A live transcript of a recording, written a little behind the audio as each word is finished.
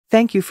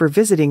Thank you for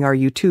visiting our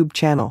YouTube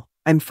channel.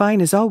 I'm fine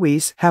as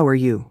always, how are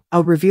you?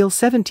 I'll reveal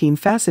 17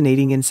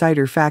 fascinating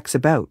insider facts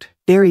about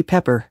Barry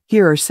Pepper.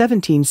 Here are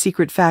 17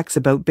 secret facts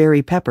about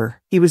Barry Pepper.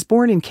 He was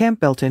born in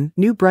Campbellton,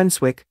 New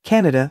Brunswick,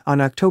 Canada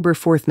on October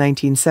 4,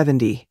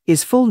 1970.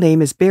 His full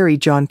name is Barry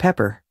John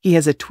Pepper. He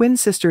has a twin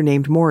sister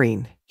named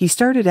Maureen. He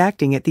started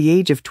acting at the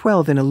age of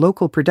 12 in a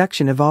local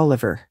production of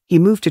Oliver. He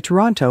moved to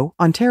Toronto,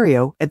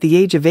 Ontario, at the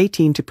age of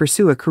 18 to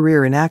pursue a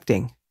career in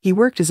acting. He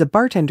worked as a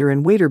bartender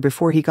and waiter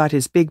before he got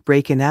his big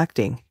break in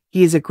acting.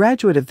 He is a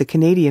graduate of the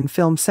Canadian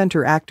Film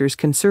Centre Actors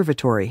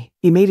Conservatory.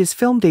 He made his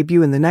film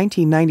debut in the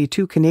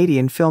 1992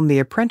 Canadian film The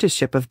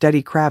Apprenticeship of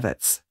Duddy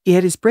Kravitz. He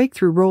had his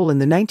breakthrough role in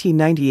the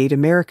 1998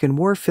 American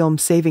war film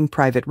Saving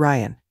Private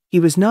Ryan.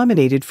 He was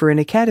nominated for an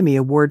Academy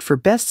Award for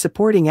Best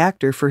Supporting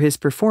Actor for his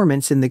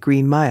performance in The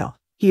Green Mile.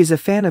 He is a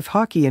fan of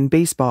hockey and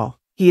baseball.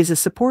 He is a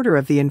supporter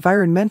of the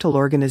environmental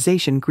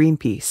organization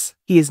Greenpeace.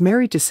 He is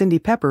married to Cindy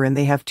Pepper and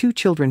they have 2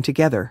 children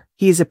together.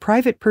 He is a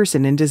private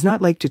person and does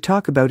not like to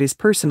talk about his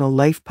personal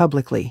life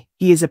publicly.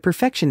 He is a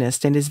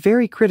perfectionist and is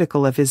very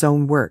critical of his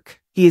own work.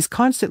 He is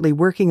constantly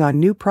working on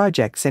new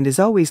projects and is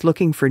always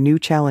looking for new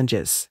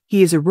challenges.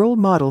 He is a role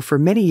model for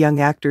many young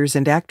actors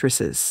and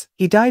actresses.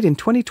 He died in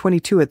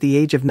 2022 at the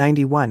age of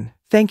 91.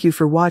 Thank you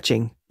for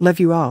watching. Love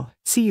you all.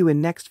 See you in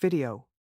next video.